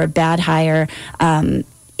remember, a bad hire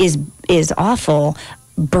is awful.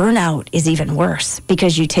 Burnout is even worse,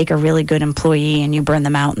 because you take a really good employee and you burn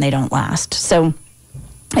them out and they don't last. So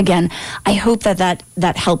again, I hope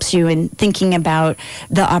that helps you in thinking about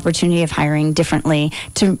the opportunity of hiring differently,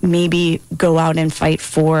 to maybe go out and fight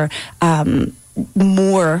for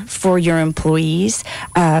more for your employees,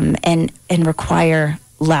 and require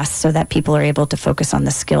less, so that people are able to focus on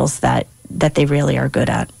the skills that they really are good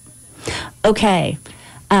at. Okay,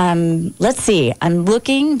 let's see. I'm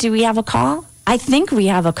looking. Do we have a call? I think we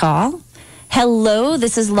have a call. Hello,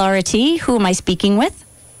 this is Laura T. Who am I speaking with?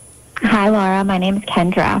 Hi, Laura. My name is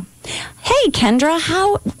Kendra. Hey, Kendra.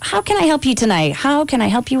 How can I help you tonight? How can I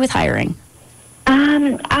help you with hiring?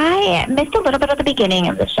 I missed a little bit of the beginning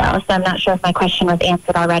of the show, so I'm not sure if my question was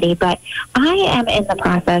answered already, but I am in the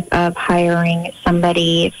process of hiring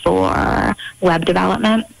somebody for web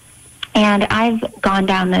development. And I've gone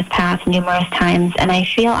down this path numerous times, and I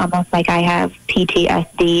feel almost like I have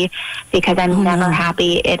PTSD, because I'm never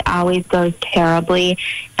happy. It always goes terribly.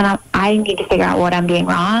 And I need to figure out what I'm doing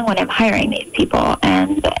wrong when I'm hiring these people,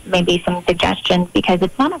 and maybe some suggestions, because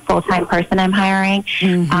it's not a full-time person I'm hiring.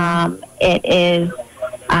 It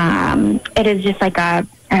is just like a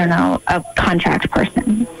contract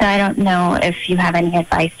person. So I don't know if you have any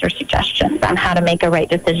advice or suggestions on how to make a right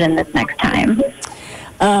decision this next time.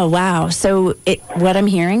 Oh, wow. So what I'm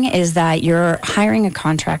hearing is that you're hiring a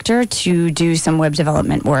contractor to do some web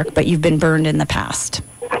development work, but you've been burned in the past.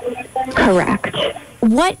 Correct.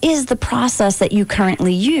 What is the process that you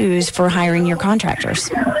currently use for hiring your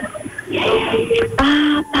contractors?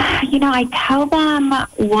 I tell them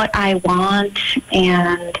what I want,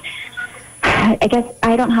 and I guess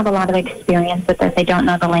I don't have a lot of experience with this. I don't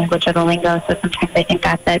know the language or the lingo, so sometimes I think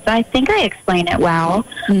that's it. So I think I explain it well.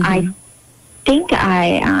 I think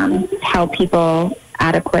I tell people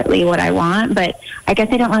adequately what I want, but I guess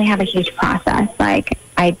I don't really have a huge process. Like,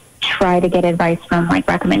 I try to get advice from, like,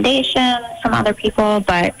 recommendations from other people,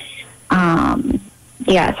 but so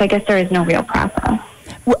I guess there is no real process.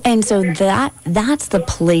 Well, and so that's the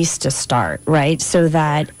place to start, right? So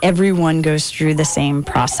that everyone goes through the same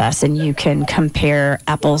process and you can compare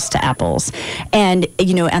apples to apples. And,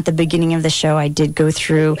 at the beginning of the show, I did go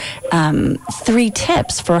through 3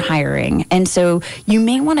 tips for hiring. And so you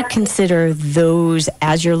may want to consider those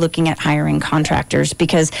as you're looking at hiring contractors,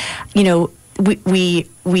 because,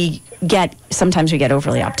 sometimes we get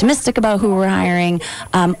overly optimistic about who we're hiring.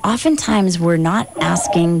 Oftentimes we're not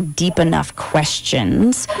asking deep enough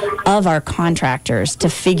questions of our contractors to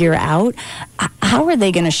figure out how are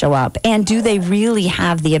they going to show up, and do they really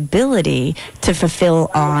have the ability to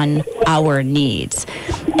fulfill on our needs.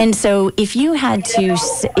 And so if you had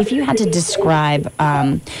to describe,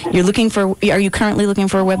 are you currently looking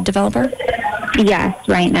for a web developer? Yes,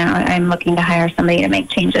 right now I'm looking to hire somebody to make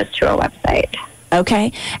changes to a website.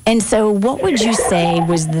 Okay. And so what would you say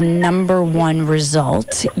was the number one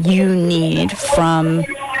result you need from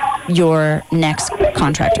your next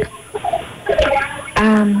contractor?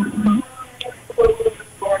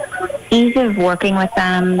 Ease of working with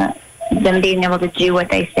them being able to do what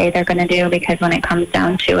they say they're going to do, because when it comes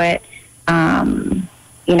down to it,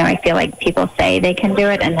 I feel like people say they can do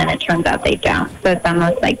it and then it turns out they don't. So it's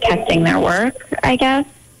almost like testing their work, I guess.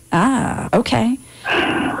 Ah, okay.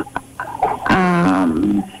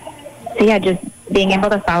 Just being able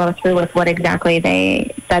to follow through with what exactly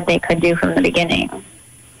they said they could do from the beginning.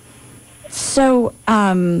 So,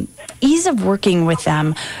 ease of working with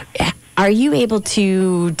them. Are you able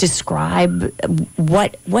to describe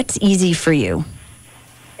what's easy for you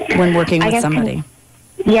when working with somebody?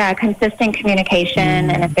 Consistent communication,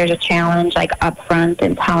 and if there's a challenge, like upfront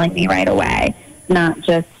and telling me right away, not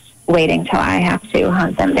just waiting till I have to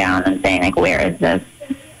hunt them down and saying, like, where is this?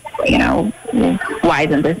 Why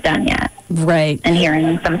isn't this done yet? Right. And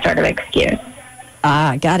hearing some sort of excuse.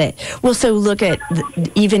 Ah, got it. Well, so look at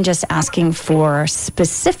even just asking for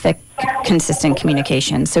specific, consistent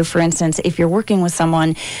communication. So, for instance, if you're working with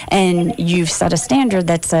someone and you've set a standard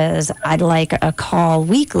that says, I'd like a call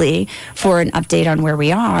weekly for an update on where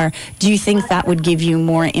we are, do you think that would give you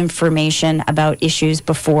more information about issues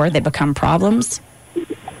before they become problems?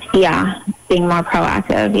 Yeah, being more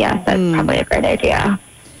proactive. Yes, that's probably a great idea.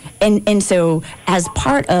 And so as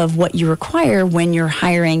part of what you require when you're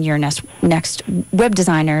hiring your next web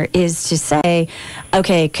designer is to say,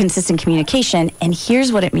 okay, consistent communication, and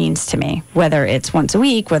here's what it means to me. Whether it's once a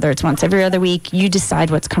week, whether it's once every other week, you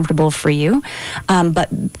decide what's comfortable for you, but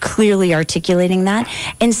clearly articulating that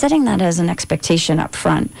and setting that as an expectation up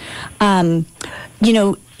front.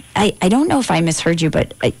 I don't know if I misheard you,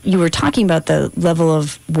 but you were talking about the level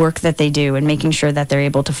of work that they do and making sure that they're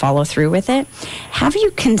able to follow through with it. Have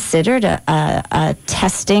you considered a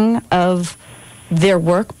testing of their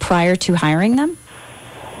work prior to hiring them?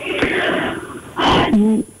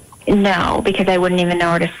 No, because I wouldn't even know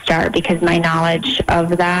where to start, because my knowledge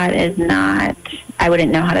of that is not, I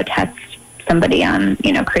wouldn't know how to test somebody on,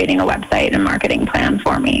 creating a website and marketing plan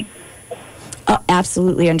for me.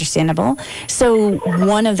 Absolutely understandable. So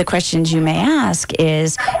one of the questions you may ask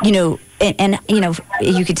is, you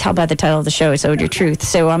could tell by the title of the show, it's Ode Your Truth.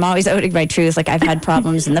 So I'm always owing my truth. Like, I've had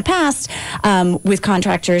problems in the past with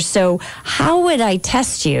contractors. So how would I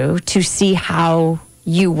test you to see how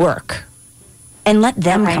you work? And let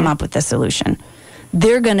them come up with the solution.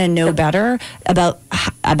 They're going to know better about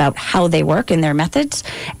how they work and their methods.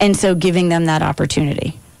 And so giving them that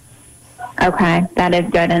opportunity. Okay, that is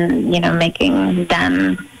good, and making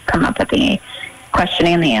them come up with the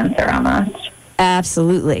questioning and the answer almost.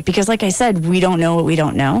 Absolutely, because like I said, we don't know what we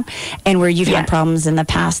don't know, and where you've had problems in the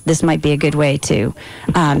past, this might be a good way to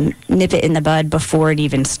nip it in the bud before it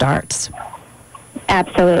even starts.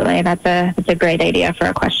 Absolutely, that's a great idea for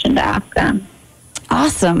a question to ask them.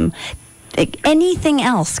 Awesome. Anything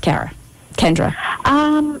else, Kendra?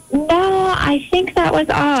 No, I think that was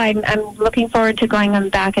all. I'm looking forward to going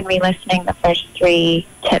back and re-listening the first 3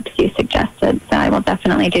 tips you suggested. So I will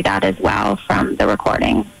definitely do that as well from the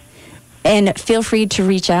recording. And feel free to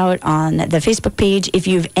reach out on the Facebook page if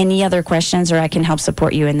you have any other questions, or I can help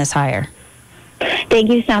support you in this hire. Thank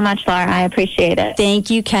you so much, Laura. I appreciate it. Thank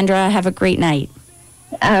you, Kendra. Have a great night.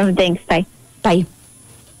 Thanks. Bye. Bye.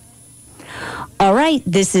 All right,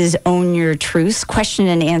 this is Own Your Truth question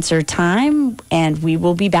and answer time, and we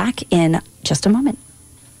will be back in just a moment.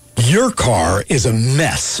 Your car is a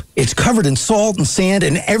mess. It's covered in salt and sand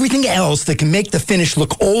and everything else that can make the finish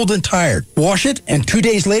look old and tired. Wash it, and 2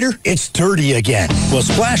 days later, it's dirty again. Well,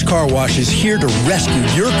 Splash Car Wash is here to rescue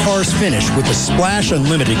your car's finish with the Splash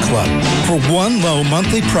Unlimited Club. For one low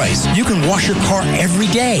monthly price, you can wash your car every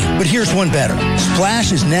day. But here's one better.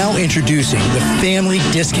 Splash is now introducing the Family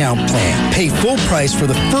Discount Plan. Pay full price for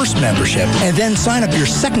the first membership and then sign up your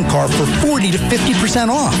second car for 40 to 50%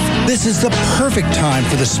 off. This is the perfect time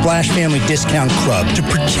for the Splash Family Discount Club to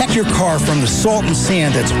protect your car from the salt and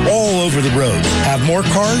sand that's all over the roads. Have more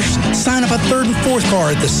cars? Sign up a third and fourth car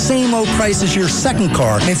at the same low price as your second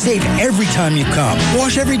car and save every time you come.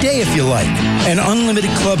 Wash every day if you like. And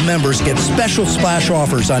Unlimited Club members get special Splash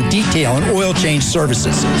offers on detail and oil change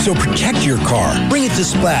services. So protect your car. Bring it to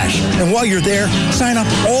Splash. And while you're there, sign up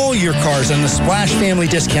all your cars on the Splash Family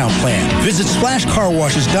Discount Plan. Visit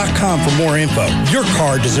SplashCarWashes.com for more info. Your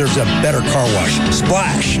car deserves a better car wash.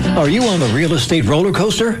 Splash. Are you on the real estate roller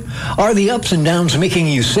coaster? Are the ups and downs making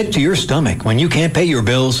you sick to your stomach when you can't pay your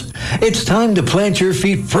bills? It's time to plant your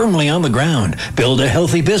feet firmly on the ground, build a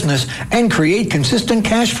healthy business, and create consistent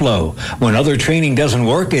cash flow. When other training doesn't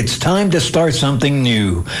work, it's time to start something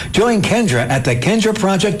new. Join Kendra at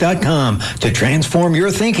thekendraproject.com to transform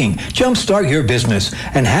your thinking, jumpstart your business,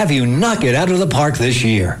 and have you knock it out of the park this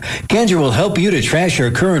year. Kendra will help you to trash your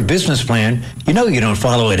current business plan. You know you don't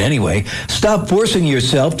follow it anyway. Stop forcing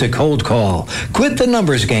yourself to cold call. Quit the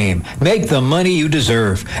numbers game. Make the money you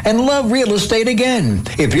deserve. And love real estate again.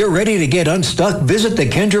 If you're ready to get unstuck, visit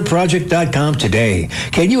thekendraproject.com today.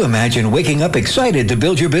 Can you imagine waking up excited to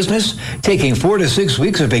build your business? Taking 4 to 6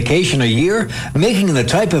 weeks of vacation a year? Making the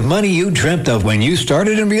type of money you dreamt of when you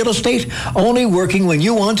started in real estate? Only working when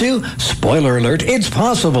you want to? Spoiler alert, it's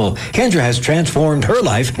possible. Kendra has transformed her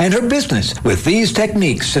life and her business with these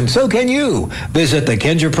techniques, and so can you. Visit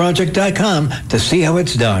thekendraproject.com to see how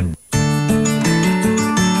it's done.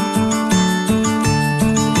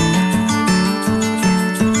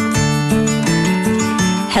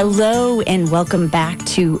 Hello and welcome back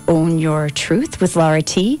to Own Your Truth with Laura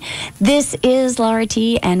T. This is Laura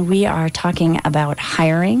T, and we are talking about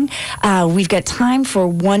hiring. We've got time for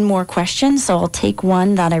one more question, so I'll take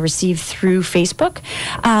one that I received through Facebook.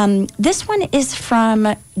 This one is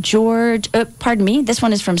from this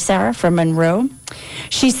one is from Sarah from Monroe.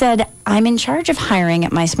 She said, I'm in charge of hiring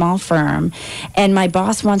at my small firm, and my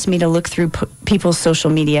boss wants me to look through people's social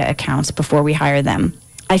media accounts before we hire them.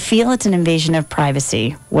 I feel it's an invasion of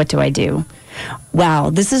privacy. What do I do? Wow,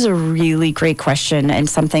 this is a really great question and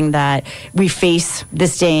something that we face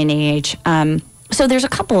this day and age. So there's a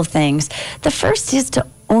couple of things. The first is to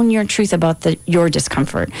own your truth about your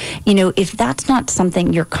discomfort. You know, if that's not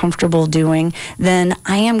something you're comfortable doing, then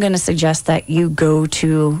I am going to suggest that you go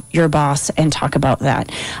to your boss and talk about that.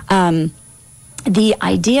 The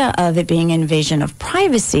idea of it being an invasion of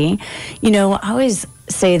privacy, you know, I always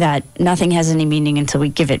say that nothing has any meaning until we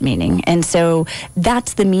give it meaning. And so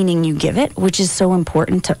that's the meaning you give it, which is so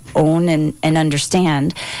important to own and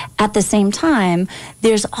understand. At the same time,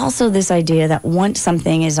 there's also this idea that once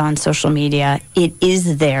something is on social media, it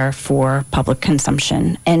is there for public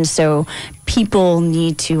consumption. And so people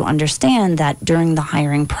need to understand that during the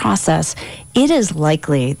hiring process, it is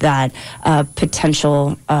likely that a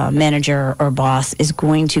potential manager or boss is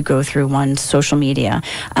going to go through one's social media.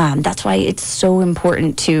 That's why it's so important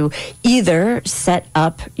to either set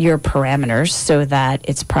up your parameters so that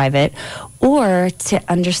it's private, or to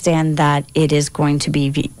understand that it is going to be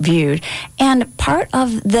viewed. And part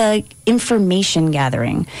of the information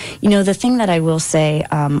gathering, you know, the thing that I will say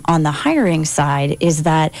on the hiring side is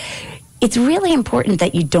that it's really important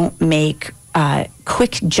that you don't make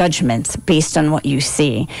quick judgments based on what you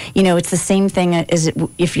see. You know, it's the same thing as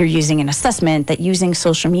if you're using an assessment, that using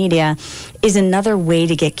social media is another way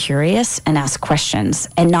to get curious and ask questions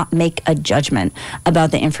and not make a judgment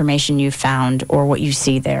about the information you found or what you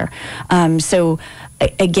see there. So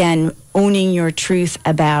again, owning your truth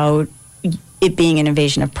about it being an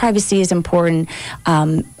invasion of privacy is important.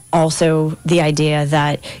 Also, the idea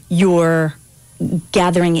that you're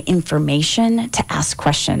gathering information to ask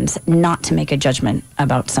questions, not to make a judgment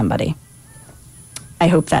about somebody. I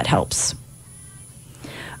hope that helps.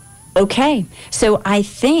 Okay, so I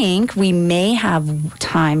think we may have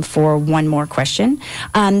time for one more question.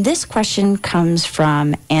 This question comes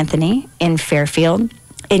from Anthony in Fairfield,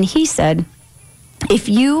 and he said, if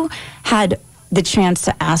you had the chance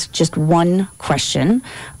to ask just one question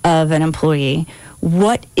of an employee,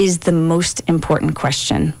 what is the most important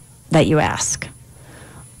question that you ask?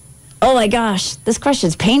 Oh my gosh, this question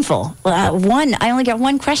is painful. I only got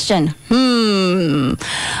one question.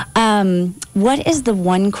 What is the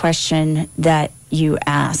one question that you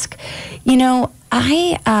ask? You know,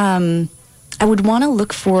 I would want to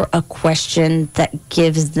look for a question that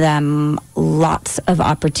gives them lots of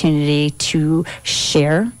opportunity to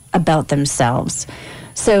share about themselves.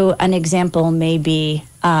 So an example may be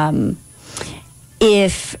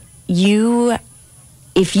if you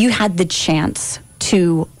had the chance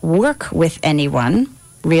to work with anyone,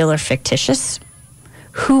 real or fictitious,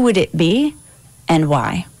 who would it be and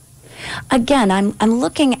why? Again, I'm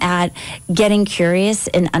looking at getting curious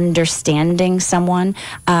and understanding someone,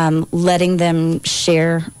 letting them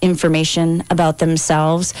share information about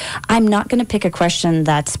themselves. I'm not going to pick a question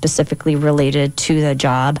that's specifically related to the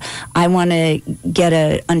job. I want to get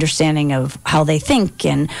an understanding of how they think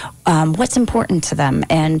and what's important to them.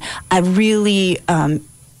 And a really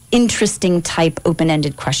interesting type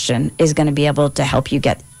open-ended question is going to be able to help you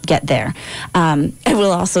get there. I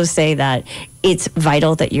will also say that it's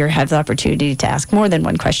vital that you have the opportunity to ask more than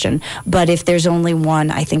one question. But if there's only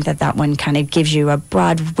one, I think that one kind of gives you a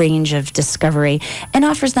broad range of discovery and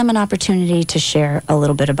offers them an opportunity to share a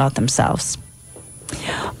little bit about themselves.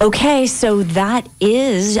 Okay, so that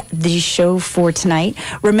is the show for tonight.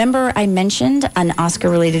 Remember, I mentioned an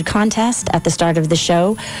Oscar-related contest at the start of the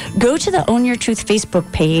show. Go to the Own Your Truth Facebook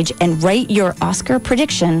page and write your Oscar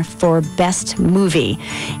prediction for Best Movie.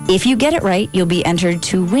 If you get it right, you'll be entered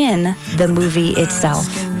to win the movie itself.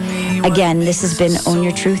 Again, this has been Own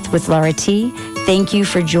Your Truth with Laura T. Thank you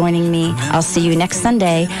for joining me. I'll see you next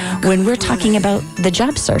Sunday when we're talking about the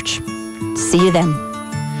job search. See you then.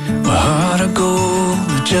 My heart of gold,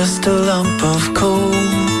 just a lump of coal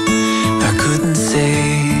I couldn't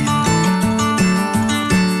say.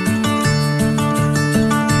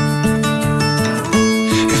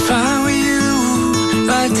 If I were you,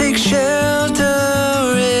 I'd take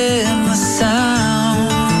shelter in the sound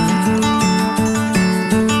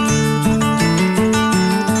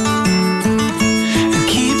and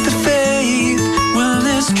keep the faith when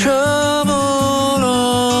there's trouble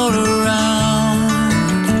all around.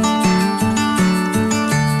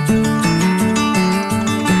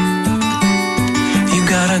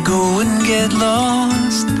 Go and get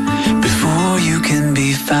lost before you can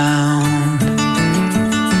be found.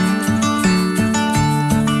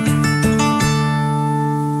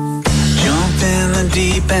 Jump in the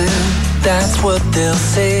deep end, that's what they'll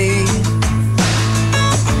say.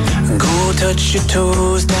 Go touch your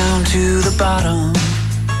toes down to the bottom.